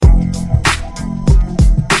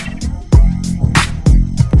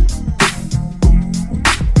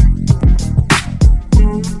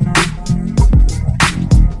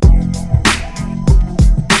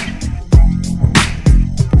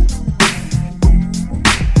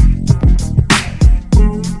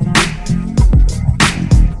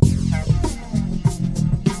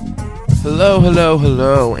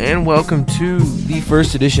Hello, and welcome to the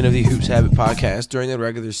first edition of the Hoops Habit podcast during the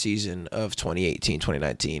regular season of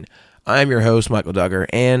 2018-2019. I'm your host, Michael Duggar,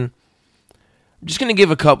 and I'm just going to give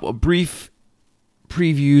a brief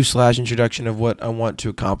preview / introduction of what I want to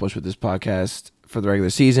accomplish with this podcast for the regular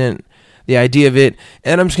season, the idea of it,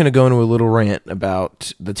 and I'm just going to go into a little rant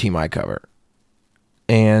about the team I cover.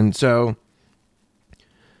 And so,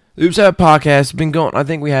 the Hoops Habit podcast has been going, I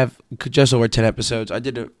think we have just over 10 episodes. I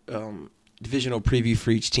did a divisional preview for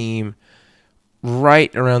each team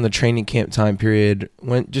right around the training camp time period.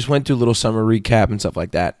 Went through a little summer recap and stuff like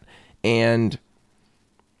that. And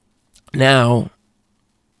now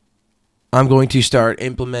I'm going to start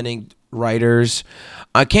implementing writers.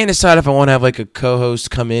 I can't decide if I want to have like a co-host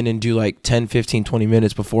come in and do like 10, 15, 20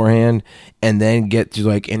 minutes beforehand and then get to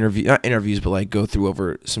like not interviews, but like go through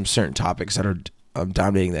over some certain topics that are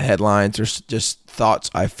dominating the headlines or just thoughts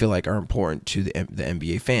I feel like are important to the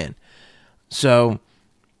NBA fan. So,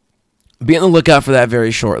 be on the lookout for that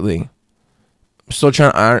very shortly. I'm still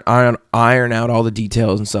trying to iron out all the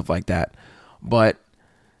details and stuff like that. But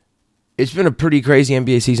it's been a pretty crazy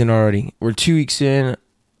NBA season already. We're 2 weeks in.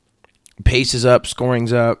 Pace is up.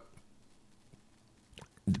 Scoring's up.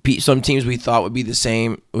 Some teams we thought would be the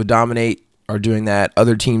same, would dominate, are doing that.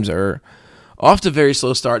 Other teams are off to very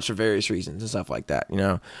slow starts for various reasons and stuff like that. You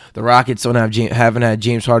know, the Rockets haven't had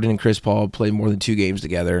James Harden and Chris Paul play more than 2 games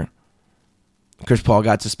together. Chris Paul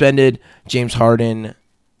got suspended. James Harden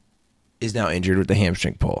is now injured with the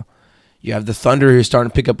hamstring pull. You have the Thunder who's starting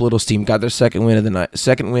to pick up a little steam. Got their second win of the night,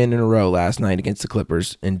 second win in a row last night against the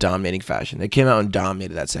Clippers in dominating fashion. They came out and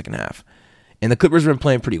dominated that second half, and the Clippers have been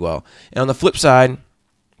playing pretty well. And on the flip side,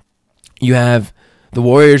 you have the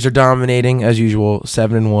Warriors are dominating as usual,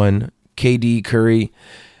 7-1. KD, Curry.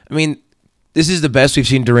 I mean, this is the best we've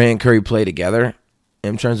seen Durant and Curry play together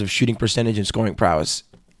in terms of shooting percentage and scoring prowess.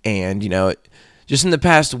 And you know, just in the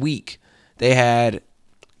past week, they had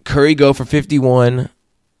Curry go for 51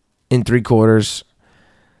 in 3 quarters.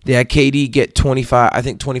 They had KD get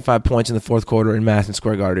 25 points in the fourth quarter in Madison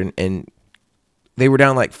Square Garden, and they were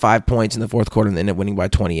down like 5 points in the fourth quarter and they ended up winning by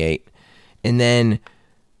 28. And then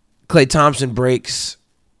Klay Thompson breaks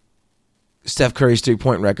Steph Curry's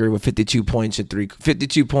 3-point record with 52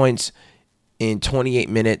 points in 28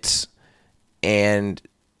 minutes and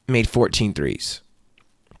made 14 threes.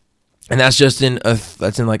 And that's just in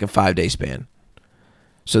like a 5-day span.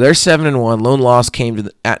 So they're 7-1. Lone loss came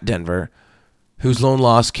at Denver, whose lone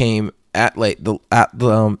loss came at the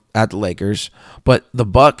Lakers. But the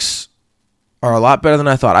Bucks are a lot better than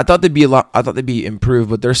I thought. I thought they'd be improved,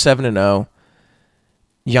 but they're 7-0.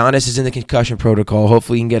 Giannis is in the concussion protocol.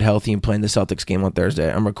 Hopefully he can get healthy and play in the Celtics game on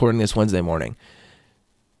Thursday. I'm recording this Wednesday morning.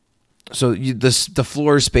 So the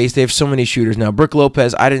floor is spaced. They have so many shooters now. Brook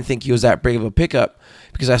Lopez, I didn't think he was that big of a pickup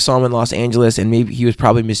because I saw him in Los Angeles and maybe he was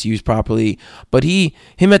probably misused properly. But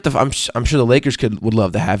I'm sure the Lakers would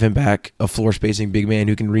love to have him back, a floor spacing big man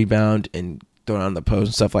who can rebound and throw it on the post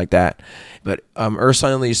and stuff like that. But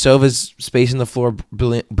Ersan Ilyasova's spacing the floor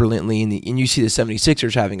brilliantly, and you see the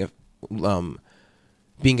 76ers having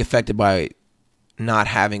being affected by not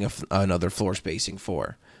having another floor spacing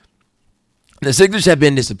four. The Sixers have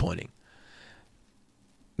been disappointing.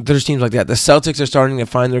 There's teams like that. The Celtics are starting to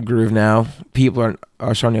find their groove now. People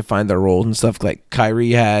are starting to find their roles and stuff. Like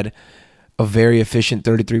Kyrie had a very efficient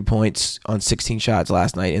 33 points on 16 shots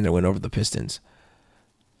last night in their win over the Pistons.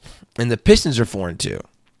 And the Pistons are 4-2.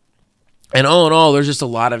 And all in all, there's just a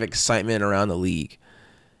lot of excitement around the league.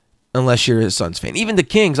 Unless you're a Suns fan. Even the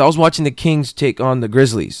Kings. I was watching the Kings take on the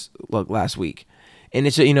Grizzlies last week. And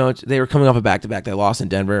they were coming off a back-to-back. They lost in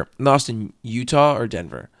Denver. Lost in Utah or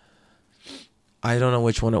Denver. I don't know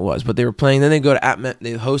which one it was. But they were playing. Then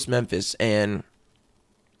they host Memphis. And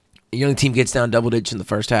a young team gets down double digits in the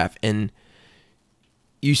first half. And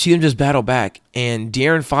you see them just battle back. And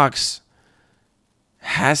De'Aaron Fox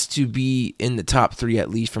has to be in the top 3 at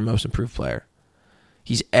least for most improved player.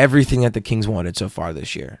 He's everything that the Kings wanted so far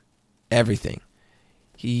this year. Everything.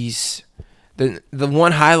 He's the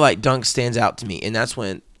one highlight dunk stands out to me, and that's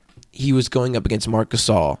when he was going up against Marc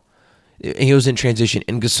Gasol. He was in transition,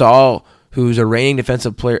 and Gasol, who's a reigning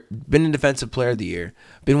defensive player, been a defensive player of the year,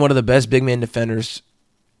 been one of the best big man defenders,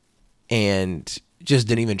 and just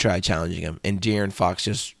didn't even try challenging him. And De'Aaron Fox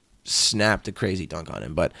just snapped a crazy dunk on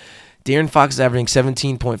him. But De'Aaron Fox is averaging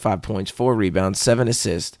 17.5 points, 4 rebounds, 7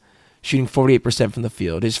 assists. Shooting 48% from the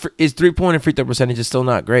field. His 3-point and free throw percentage is still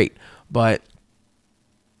not great, but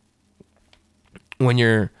when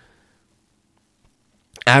you're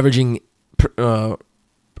averaging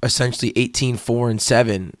essentially 18, 4, and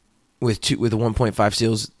 7 with 1.5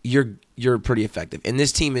 steals, you're pretty effective. And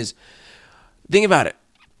this team is, think about it.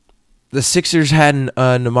 the Sixers had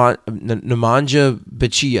Nemanja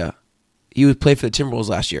Bicchia. He would play for the Timberwolves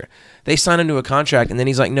last year. They signed him to a contract, and then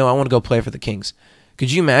he's like, no, I want to go play for the Kings.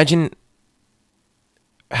 Could you imagine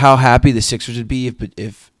how happy the Sixers would be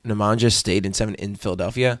if Nemanja stayed in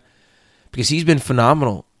Philadelphia? Because he's been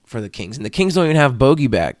phenomenal for the Kings. And the Kings don't even have Bogey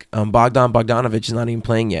back. Bogdan Bogdanovic is not even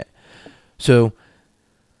playing yet. So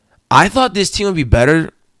I thought this team would be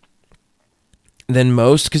better than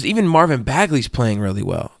most, because even Marvin Bagley's playing really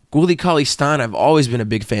well. Willie Cauley-Stein, I've always been a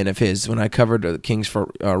big fan of his. When I covered the Kings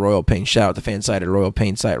for Royal Pain, shout out the fan site at Royal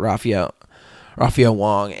Pain site, Raphael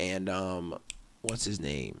Wong and what's his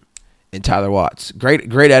name? And Tyler Watts.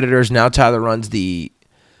 Great editors. Now Tyler runs the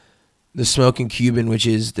Smoking Cuban, which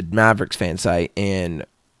is the Mavericks fan site, and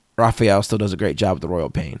Raphael still does a great job with the Royal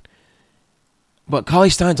Pain. But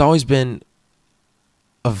Cauley-Stein's always been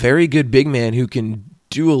a very good big man who can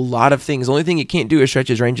do a lot of things. The only thing he can't do is stretch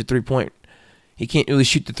his range at 3-point. He can't really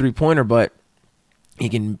shoot the 3-pointer, but he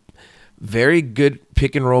can very good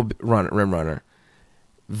pick and roll rim runner.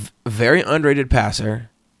 Very underrated passer.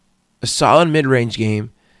 A solid mid-range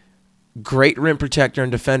game. Great rim protector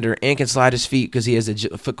and defender, and can slide his feet because he has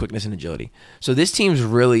foot quickness and agility. So this team's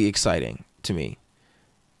really exciting to me.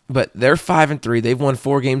 But they're 5-3. They've won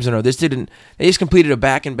 4 games in a row. They just completed a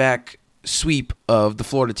back-and-back sweep of the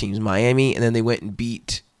Florida teams, Miami, and then they went and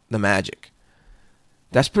beat the Magic.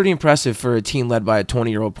 That's pretty impressive for a team led by a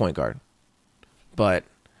 20-year-old point guard. But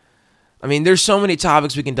I mean, there's so many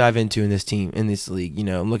topics we can dive into in this team, in this league. You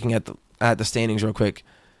know, I'm looking at the standings real quick.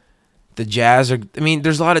 The Jazz are. I mean,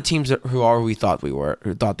 there's a lot of teams who are who we thought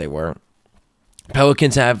they were.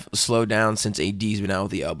 Pelicans have slowed down since AD's been out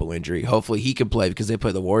with the elbow injury. Hopefully, he can play because they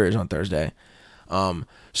play the Warriors on Thursday.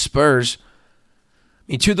 Spurs.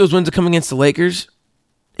 I mean, 2 of those wins are coming against the Lakers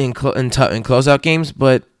in closeout games,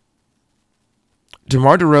 but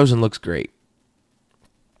DeMar DeRozan looks great.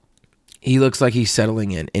 He looks like he's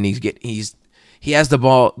settling in, and he has the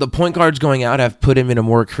ball. The point guards going out have put him in a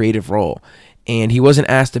more creative role, and he wasn't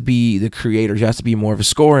asked to be the creator. He has to be more of a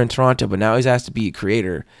scorer in Toronto, but now he's asked to be a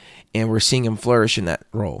creator, and we're seeing him flourish in that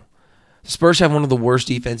role. The Spurs have one of the worst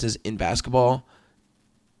defenses in basketball,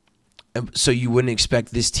 so you wouldn't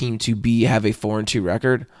expect this team to have a 4-2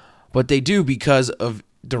 record, but they do because of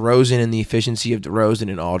DeRozan and the efficiency of DeRozan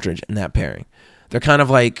and Aldridge and that pairing. They're kind of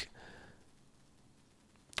like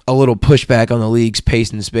a little pushback on the league's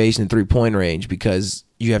pace and space and 3-point range because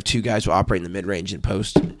you have 2 guys who operate in the mid-range and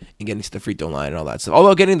post and getting to the free throw line and all that stuff.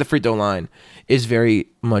 Although getting to the free throw line is very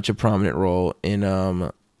much a prominent role in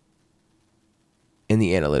the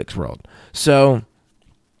analytics world. So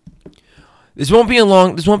this won't be too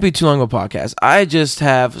long of a podcast. I just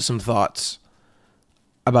have some thoughts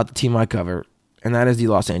about the team I cover, and that is the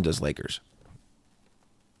Los Angeles Lakers.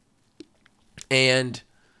 And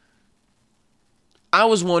I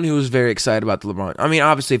was one who was very excited about the LeBron. I mean,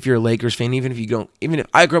 obviously, if you're a Lakers fan, even if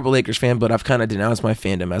I grew up a Lakers fan, but I've kind of denounced my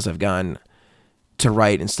fandom as I've gone to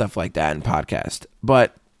write and stuff like that in podcast.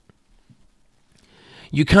 But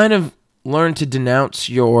you kind of learn to denounce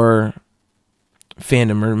your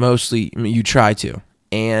fandom, or mostly you try to.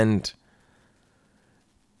 And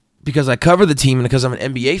because I cover the team and because I'm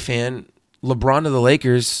an NBA fan, LeBron to the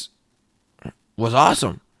Lakers was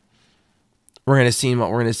awesome. We're gonna see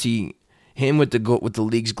him with the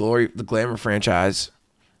league's glory, the glamour franchise,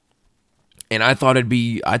 and I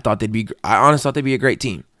honestly thought they'd be a great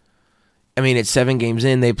team. I mean, it's 7 games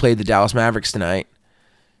in. They played the Dallas Mavericks tonight,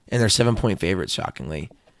 and they're 7-point favorites,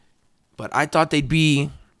 shockingly. But I thought they'd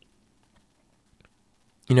be.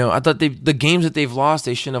 I thought the games that they've lost,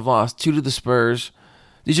 they shouldn't have lost. 2 to the Spurs.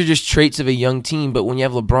 These are just traits of a young team. But when you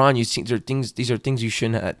have LeBron, you see these are things you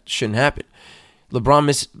shouldn't happen.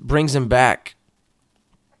 LeBron brings him back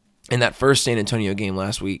in that first San Antonio game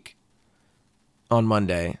last week on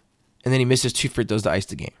Monday, and then he misses 2 free throws to ice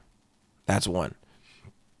the game. That's 1.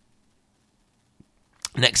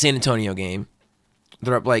 Next San Antonio game,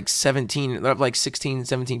 they're up like 16,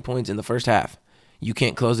 17 points in the first half. You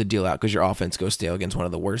can't close the deal out because your offense goes stale against one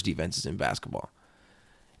of the worst defenses in basketball.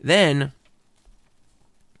 Then,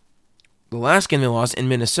 the last game they lost in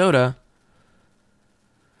Minnesota,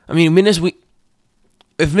 I mean,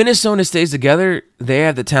 if Minnesota stays together, they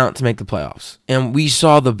have the talent to make the playoffs. And we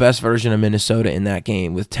saw the best version of Minnesota in that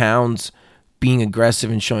game with Towns being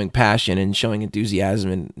aggressive and showing passion and showing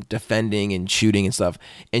enthusiasm and defending and shooting and stuff.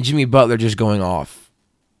 And Jimmy Butler just going off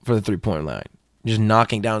for the 3-point line. Just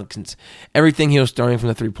knocking down everything he was throwing from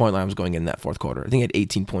the 3-point line was going in that fourth quarter. I think he had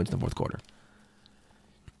 18 points in the fourth quarter.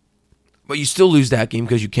 But you still lose that game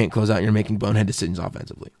because you can't close out and you're making bonehead decisions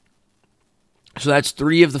offensively. So that's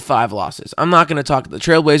 3 of the 5 losses. I'm not going to talk the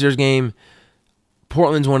Trailblazers game.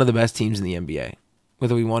 Portland's one of the best teams in the NBA.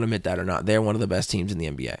 whether we want to admit that or not. They're one of the best teams in the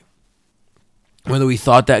NBA. Whether we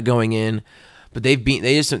thought that going in, but they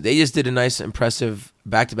just did a nice, impressive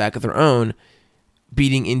back-to-back of their own,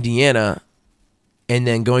 beating Indiana and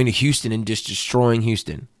then going to Houston and just destroying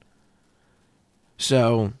Houston.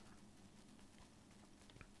 So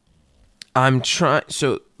I'm trying.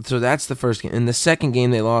 So that's the first game. In the second game,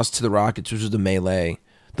 they lost to the Rockets, which was the melee,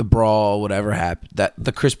 the brawl, whatever happened. That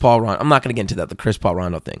the Chris Paul Rondo. I'm not going to get into that, the Chris Paul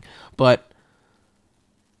Rondo thing, but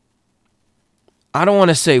I don't want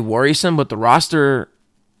to say worrisome, but the roster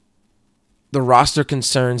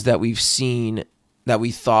concerns that we've seen, that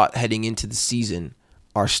we thought heading into the season,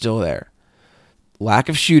 are still there. Lack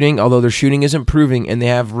of shooting, although their shooting is improving and they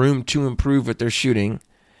have room to improve with their shooting,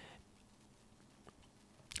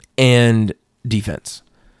 and defense.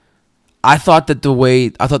 I thought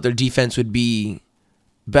their defense would be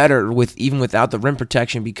better even without the rim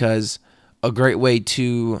protection, because a great way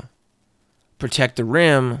to protect the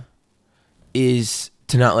rim is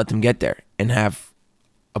to not let them get there and have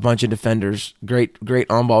a bunch of defenders, great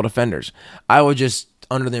on-ball defenders. I was just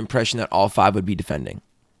under the impression that all five would be defending,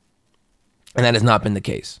 and that has not been the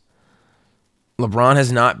case. LeBron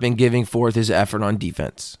has not been giving forth his effort on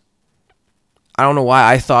defense. I don't know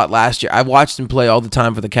why. I thought last year, I watched him play all the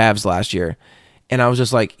time for the Cavs last year, and I was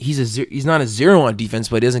just like, he's not a zero on defense,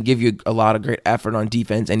 but he doesn't give you a lot of great effort on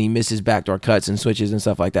defense, and he misses backdoor cuts and switches and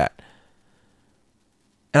stuff like that.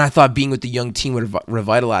 And I thought being with the young team would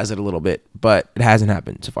revitalize it a little bit, but it hasn't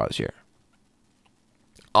happened so far this year.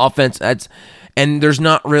 Offense, and there's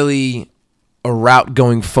not really a route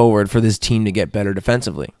going forward for this team to get better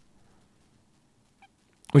defensively,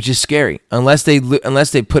 which is scary. Unless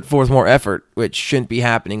they put forth more effort, which shouldn't be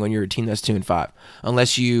happening when you're a team that's 2-5.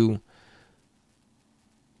 Unless you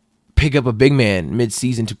pick up a big man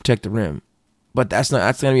mid-season to protect the rim, but that's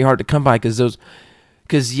going to be hard to come by because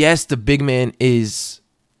yes, the big man is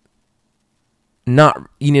not,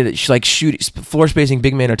 you need to like shoot floor spacing.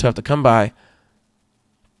 Big men are tough to come by,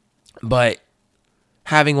 but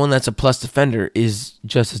having one that's a plus defender is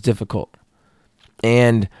just as difficult.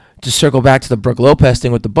 And to circle back to the Brook Lopez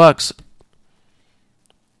thing with the Bucks,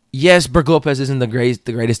 yes, Brook Lopez isn't the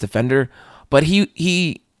greatest defender, but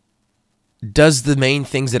he does the main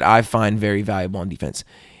things that I find very valuable on defense.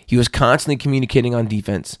 He was constantly communicating on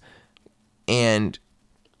defense, and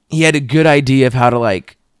he had a good idea of how to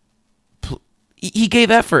he gave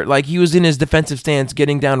effort. Like, he was in his defensive stance,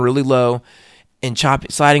 getting down really low and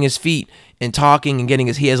sliding his feet and talking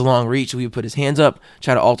and he has a long reach, so he would put his hands up,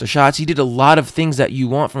 try to alter shots. He did a lot of things that you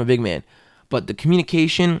want from a big man. But the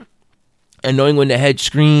communication and knowing when to hedge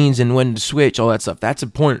screens and when to switch, all that stuff, that's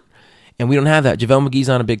important. And we don't have that. JaVale McGee's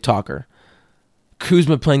not a big talker.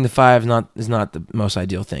 Kuzma playing the 5 is not the most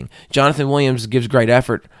ideal thing. Jonathan Williams gives great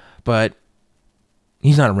effort, but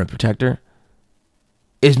he's not a rim protector.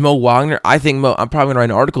 Is Mo Wagner? I'm probably going to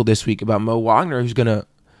write an article this week about Mo Wagner, who's going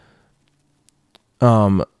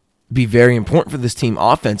to be very important for this team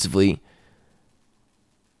offensively.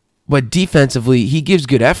 But defensively, he gives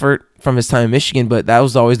good effort from his time in Michigan, but that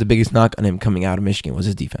was always the biggest knock on him coming out of Michigan, was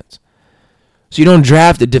his defense. So you don't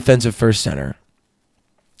draft a defensive first center.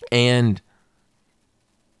 And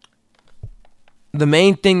the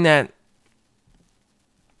main thing that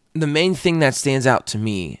stands out to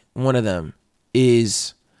me, one of them,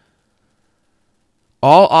 is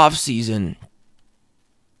all offseason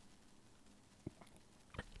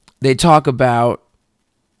they talk about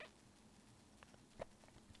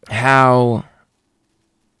how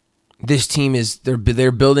this team is they're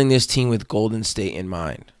building this team with Golden State in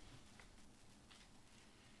mind.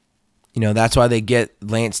 You know, that's why they get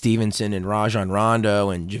Lance Stevenson and Rajon Rondo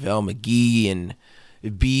and JaVale McGee and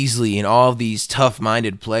Beasley and all of these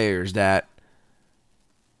tough-minded players that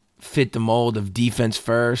fit the mold of defense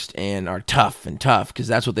first and are tough, because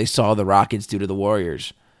that's what they saw the Rockets do to the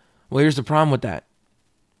Warriors. Well, here's the problem with that.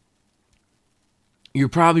 You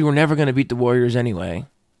probably were never going to beat the Warriors anyway.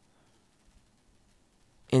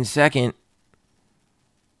 And second,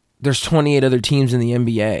 there's 28 other teams in the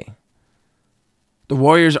NBA. The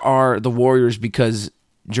Warriors are the Warriors because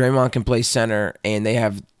Draymond can play center and they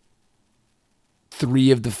have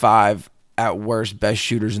 3 of the 5 at worst best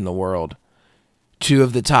shooters in the world. 2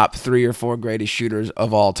 of the top 3 or 4 greatest shooters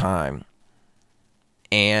of all time.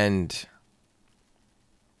 And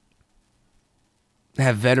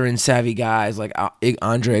have veteran savvy guys like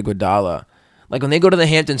Andre Iguodala. Like, when they go to the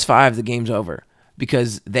Hamptons 5, the game's over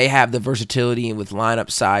because they have the versatility and with lineup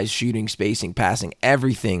size, shooting, spacing, passing,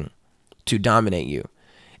 everything to dominate you.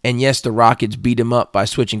 And yes, the Rockets beat him up by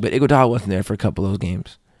switching, but Iguodala wasn't there for a couple of those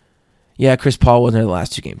games. Yeah, Chris Paul wasn't there the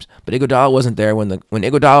last 2 games, but Iguodala wasn't there when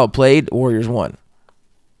Iguodala played. Warriors won.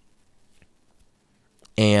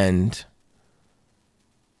 And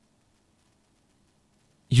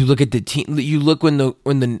you look at the team. You look when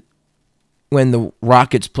the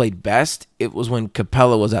Rockets played best. It was when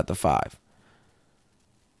Capella was at the 5.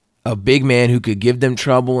 A big man who could give them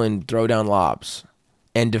trouble and throw down lobs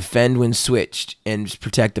and defend when switched and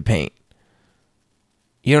protect the paint.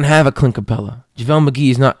 You don't have a Clint Capella. JaVale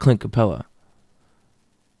McGee is not Clint Capella.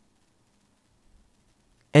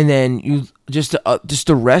 And then you just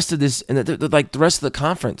the rest of this, and the rest of the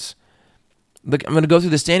conference. Look, I'm going to go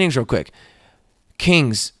through the standings real quick.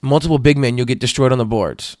 Kings, multiple big men, you'll get destroyed on the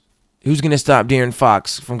boards. Who's going to stop De'Aaron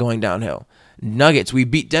Fox from going downhill? Nuggets, we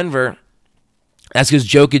beat Denver. That's because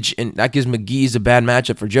Jokic, and that gives McGee's a bad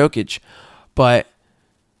matchup for Jokic. But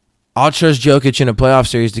I'll trust Jokic in a playoff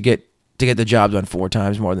series to get the job done 4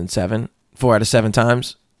 times more than 7. 4 out of 7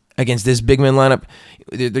 times. Against this big man lineup,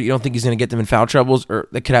 you don't think he's going to get them in foul troubles, or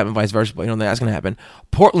that could happen vice versa, but you don't think that's going to happen.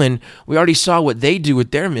 Portland, we already saw what they do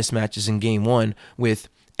with their mismatches in Game 1 with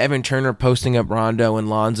Evan Turner posting up Rondo and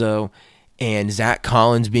Lonzo and Zach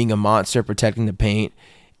Collins being a monster protecting the paint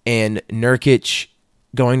and Nurkic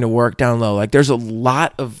going to work down low. Like, there's a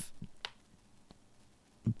lot of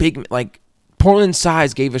big, like, Portland's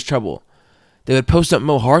size gave us trouble. They would post up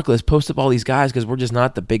Mo Harkless, post up all these guys because we're just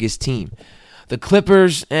not the biggest team. The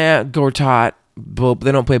Clippers, Gortat,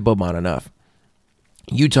 they don't play Boban enough.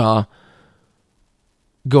 Utah,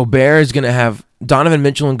 Gobert is going to have, Donovan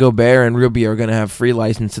Mitchell and Gobert and Rubio are going to have free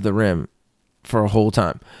license to the rim for a whole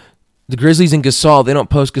time. The Grizzlies and Gasol, they don't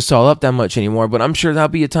post Gasol up that much anymore, but I'm sure that'll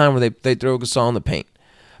be a time where they throw Gasol in the paint.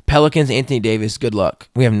 Pelicans, Anthony Davis, good luck.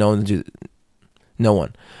 We have no one to do. No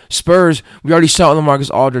one. Spurs, we already saw what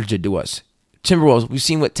LaMarcus Aldridge did to us. Timberwolves, we've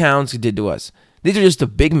seen what Towns did to us. These are just the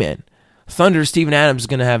big men. Thunder, Steven Adams is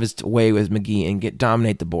going to have his way with McGee and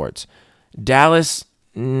dominate the boards. Dallas,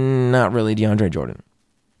 not really DeAndre Jordan.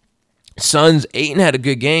 Suns, Ayton had a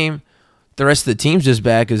good game. The rest of the team's just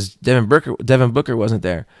bad because Devin Booker wasn't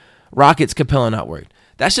there. Rockets, Capella not worried.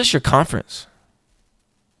 That's just your conference.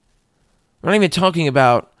 We're not even talking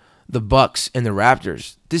about the Bucks and the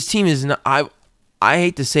Raptors. This team is not. I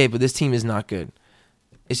hate to say it, but this team is not good.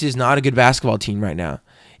 It's just not a good basketball team right now.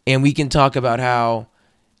 And we can talk about how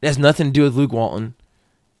it has nothing to do with Luke Walton.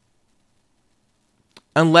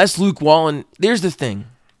 Unless Luke Walton, there's the thing.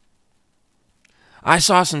 I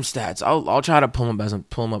saw some stats. I'll try to pull them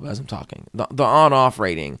up as I'm talking. The on-off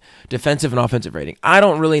rating, defensive and offensive rating. I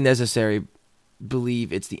don't really necessarily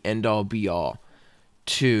believe it's the end-all, be-all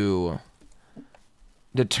to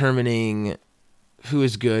determining who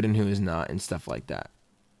is good and who is not and stuff like that.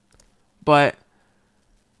 But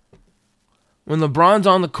when LeBron's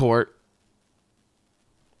on the court,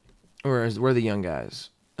 where are the young guys?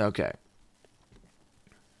 Okay.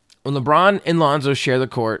 When LeBron and Lonzo share the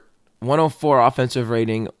court, 104 offensive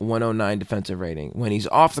rating, 109 defensive rating. When he's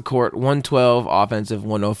off the court, 112 offensive,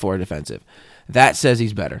 104 defensive. That says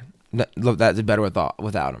he's better. That's better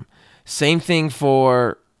without him. Same thing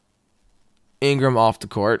for Ingram off the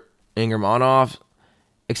court. Ingram on-off,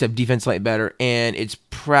 except defense slightly better, and it's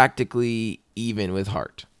practically even with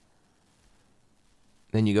Hart.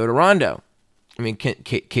 Then you go to Rondo. I mean,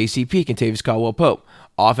 KCP, Kentavious Caldwell-Pope.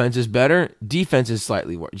 Offense is better. Defense is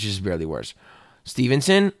slightly worse, just barely worse.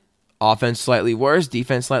 Stevenson, offense slightly worse.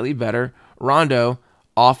 Defense slightly better. Rondo,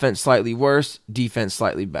 offense slightly worse. Defense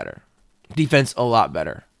slightly better. Defense a lot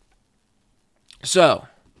better. So,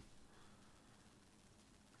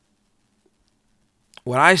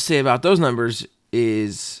 what I say about those numbers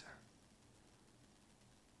is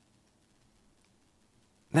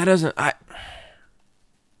that doesn't.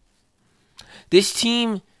 This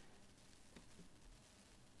team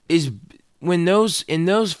is in those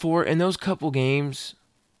couple games,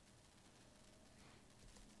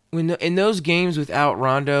 in those games without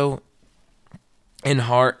Rondo and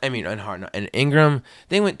and Ingram,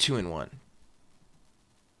 they went 2-1.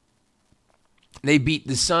 They beat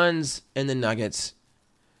the Suns and the Nuggets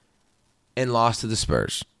and lost to the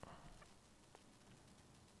Spurs.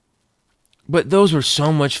 But those were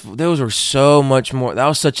so much more. That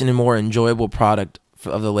was such a more enjoyable product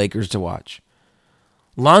of the Lakers to watch.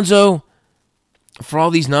 Lonzo, for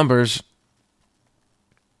all these numbers,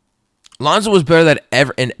 Lonzo was better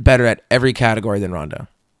at every category than Rondo,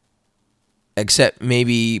 except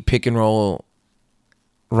maybe pick and roll,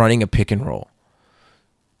 running a pick and roll.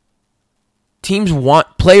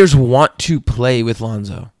 Players want to play with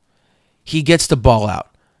Lonzo. He gets the ball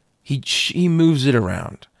out. He moves it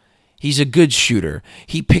around. He's a good shooter.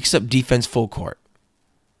 He picks up defense full court.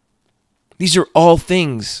 These are all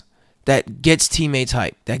things that gets teammates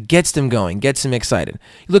hyped, that gets them going, gets them excited.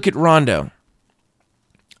 Look at Rondo.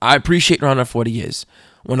 I appreciate Rondo for what he is.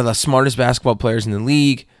 one of the smartest basketball players in the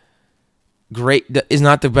league. Great, is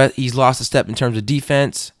not the best. He's lost a step in terms of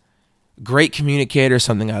defense. Great communicator,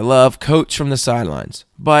 something I love. Coach from the sidelines.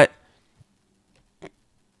 But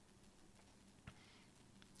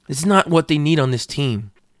this is not what they need on this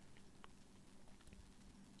team.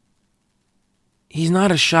 He's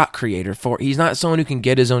not a shot creator. He's not someone who can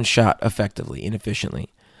get his own shot effectively and efficiently.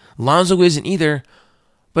 Lonzo isn't either,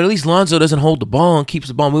 but at least Lonzo doesn't hold the ball and keeps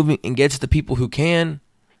the ball moving and gets to the people who can.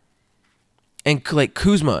 And like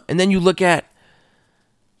Kuzma. And then you look at,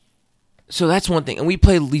 so that's one thing. And we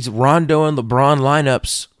play these Rondo and LeBron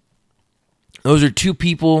lineups. Those are two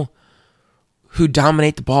people who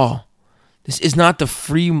dominate the ball. This is not the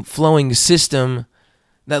free-flowing system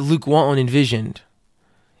that Luke Walton envisioned.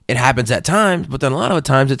 It happens at times, but then a lot of the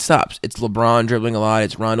times it stops. It's LeBron dribbling a lot.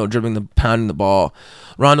 It's Rondo dribbling, pounding the ball.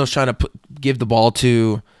 Rondo's trying to give the ball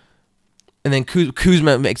to, and then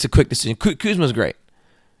Kuzma makes a quick decision. Kuzma's great.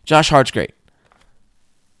 Josh Hart's great.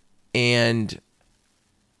 And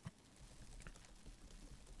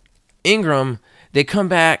Ingram, they come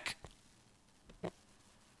back.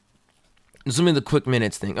 Zoom in the quick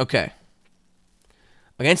minutes thing. Okay.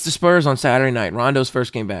 Against the Spurs on Saturday night, Rondo's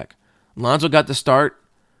first game back. Lonzo got the start.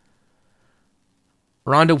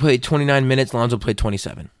 Rondo played 29 minutes. Lonzo played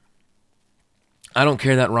 27. I don't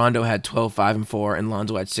care that Rondo had 12, 5, and 4, and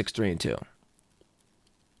Lonzo had 6, 3, and 2.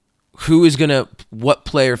 What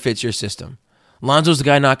player fits your system? Lonzo's the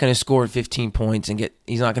guy not going to score 15 points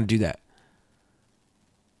he's not going to do that.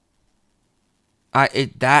 I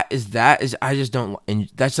just don't, and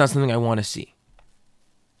that's not something I want to see.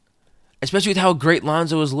 Especially with how great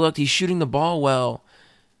Lonzo has looked. He's shooting the ball well.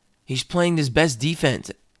 He's playing his best defense.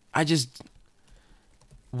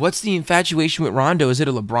 What's the infatuation with Rondo? Is it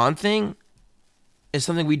a LeBron thing? It's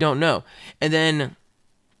something we don't know. And then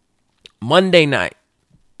Monday night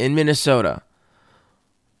in Minnesota,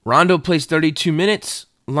 Rondo plays 32 minutes.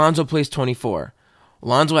 Lonzo plays 24.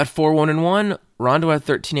 Lonzo had 4-1-1. Rondo had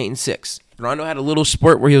 13-8-6. Rondo had a little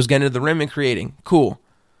spurt where he was getting to the rim and creating. Cool.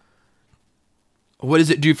 What does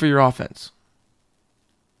it do for your offense?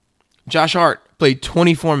 Josh Hart played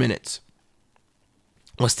 24 minutes.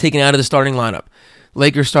 Was taken out of the starting lineup.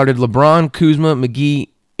 Lakers started LeBron, Kuzma, McGee,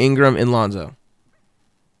 Ingram, and Lonzo.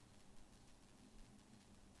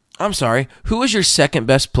 I'm sorry. Who was your second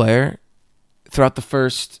best player throughout the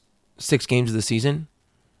first 6 games of the season?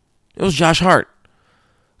 It was Josh Hart.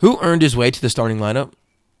 Who earned his way to the starting lineup?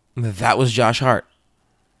 That was Josh Hart.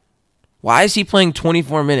 Why is he playing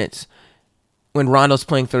 24 minutes when Rondo's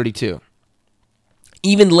playing 32?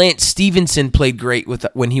 Even Lance Stevenson played great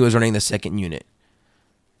when he was running the second unit.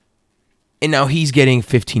 And now he's getting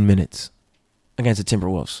 15 minutes against the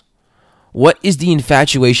Timberwolves. What is the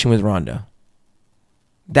infatuation with Rondo?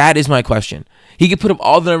 That is my question. He can put up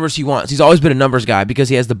all the numbers he wants. He's always been a numbers guy because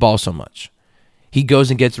he has the ball so much. He goes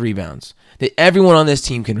and gets rebounds. Everyone on this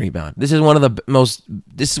team can rebound. This is one of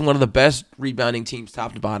the best rebounding teams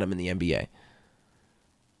top to bottom in the NBA.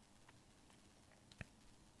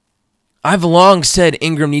 I've long said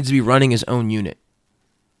Ingram needs to be running his own unit.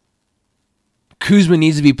 Kuzma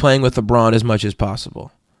needs to be playing with LeBron as much as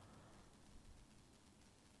possible.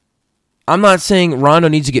 I'm not saying Rondo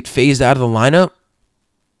needs to get phased out of the lineup,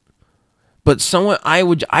 but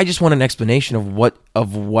I just want an explanation of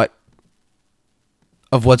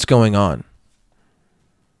what's going on.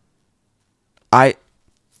 Because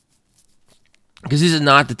this is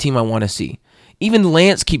not the team I want to see. Even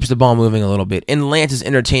Lance keeps the ball moving a little bit, and Lance is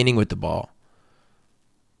entertaining with the ball.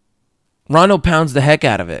 Rondo pounds the heck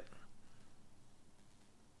out of it.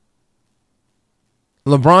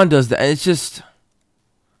 LeBron does that. It's just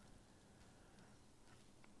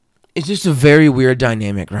a very weird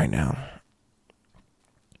dynamic right now.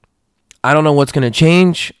 I don't know what's going to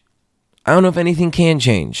change. I don't know if anything can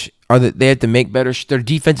change. They have to make better. Their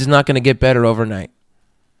defense is not going to get better overnight.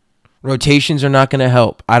 Rotations are not going to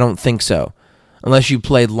help. I don't think so. Unless you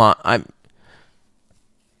played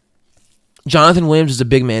Jonathan Williams is a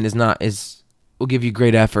big man. Will give you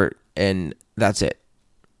great effort, and that's it.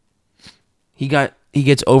 He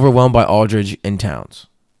gets overwhelmed by Aldridge and Towns.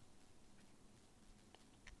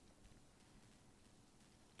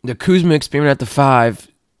 The Kuzma experiment at the 5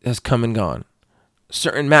 has come and gone.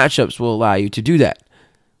 Certain matchups will allow you to do that.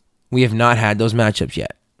 We have not had those matchups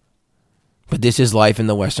yet. But this is life in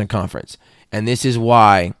the Western Conference. And this is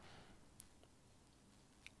why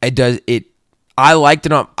I liked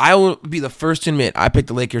it. I will be the first to admit I picked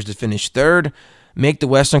the Lakers to finish 3rd, make the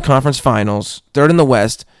Western Conference Finals, 3rd in the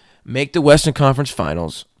West, make the Western Conference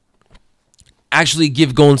Finals, actually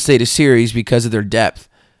give Golden State a series because of their depth.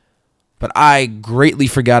 But I greatly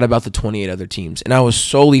forgot about the 28 other teams, and I was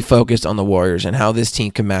solely focused on the Warriors and how this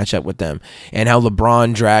team could match up with them, and how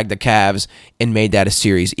LeBron dragged the Cavs and made that a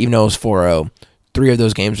series, even though it was 4-0. 3 of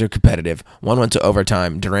those games were competitive. One went to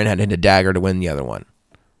overtime. Durant had to hit a dagger to win the other one.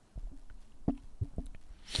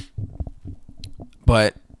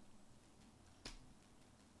 But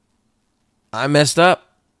I messed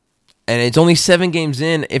up, and it's only 7 games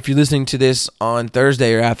in. If you're listening to this on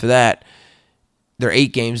Thursday or after that, they're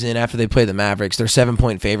 8 games in after they play the Mavericks. They're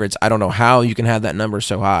 7-point favorites. I don't know how you can have that number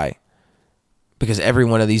so high, because every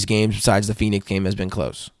one of these games besides the Phoenix game has been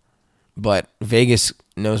close. But Vegas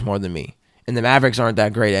knows more than me, and the Mavericks aren't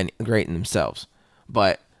that great in themselves.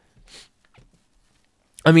 But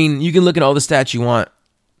I mean, you can look at all the stats you want.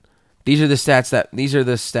 These are the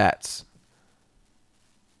stats.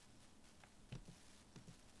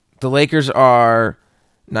 The Lakers are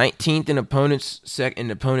 19th in opponents'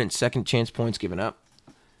 second chance points given up,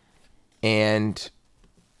 and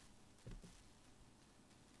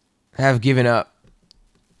have given up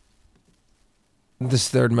this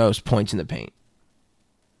third most points in the paint.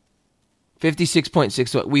 56.6.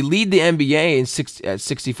 So we lead the NBA at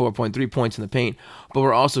 64.3 points in the paint, but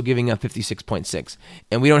we're also giving up 56.6,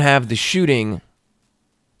 and we don't have the shooting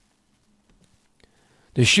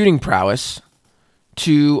prowess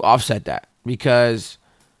to offset that, because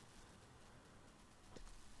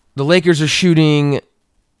the Lakers are shooting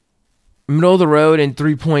middle of the road in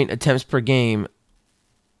 3-point attempts per game,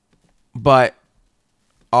 but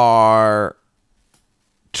are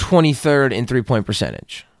 23rd in 3-point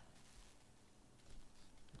percentage.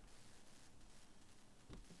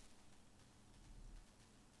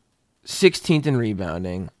 '16th in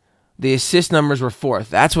rebounding. The assist numbers were 4th.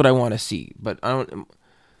 That's what I want to see, but I don't.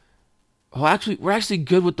 We're actually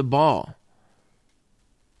good with the ball.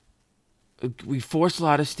 We force a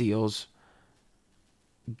lot of steals.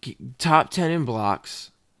 Top 10 in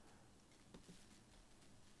blocks.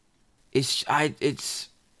 It's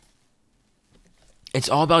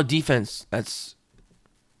all about defense. That's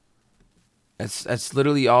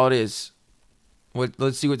literally all it is.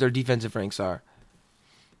 Let's see what their defensive ranks are.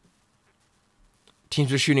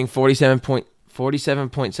 Teams are shooting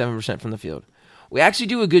 47.7% from the field. We actually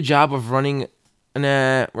do a good job of running.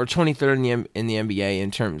 We're 23rd in the NBA in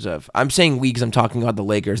terms of. I'm saying we because I'm talking about the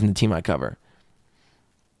Lakers and the team I cover.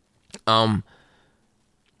 Give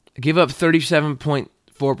up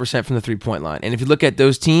 37.4% from the 3-point line, and if you look at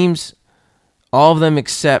those teams, all of them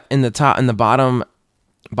except in the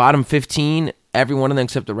bottom 15, every one of them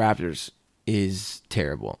except the Raptors is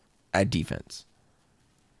terrible at defense.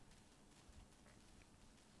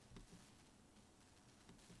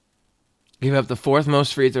 Give up the 4th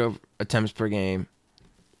most free throw attempts per game.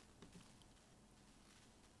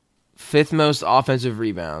 5th most offensive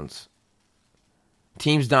rebounds.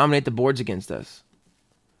 Teams dominate the boards against us.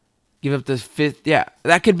 Give up the 5th. Yeah,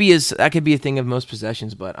 that could be a thing of most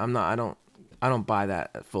possessions, but I don't buy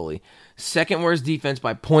that fully. 2nd worst defense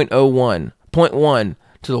by 0.1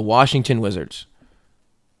 to the Washington Wizards.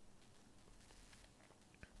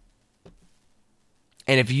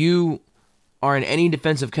 And if you are in any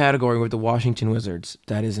defensive category with the Washington Wizards,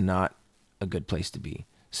 that is not a good place to be.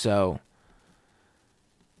 So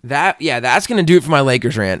that's going to do it for my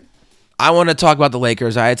Lakers rant. I want to talk about the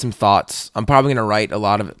Lakers. I had some thoughts. I'm probably going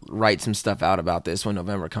to write some stuff out about this when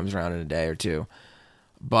November comes around in a day or two.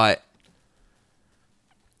 But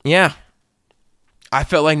yeah, I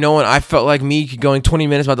felt like me going 20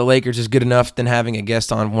 minutes about the Lakers is good enough than having a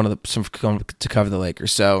guest on to cover the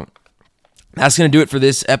Lakers. So that's going to do it for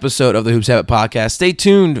this episode of the Hoops Habit podcast. Stay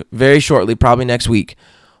tuned very shortly, probably next week.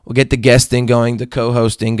 We'll get the guest thing going, the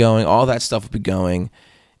co-hosting going, all that stuff will be going.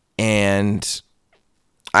 And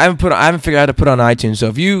I haven't figured out how to put it on iTunes. So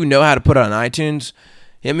if you know how to put it on iTunes,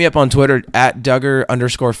 hit me up on Twitter at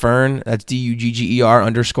Duggar_Fern. That's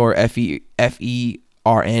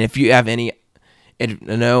DUGGER_FERN. If you have any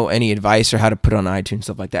advice or how to put it on iTunes,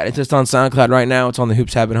 stuff like that. It's just on SoundCloud right now. It's on the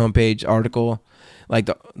Hoops Habit homepage article. Like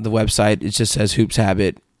the website, it just says Hoops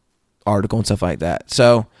Habit article and stuff like that.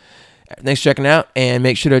 So thanks for checking out, and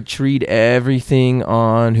make sure to read everything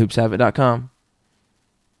on hoopshabit.com.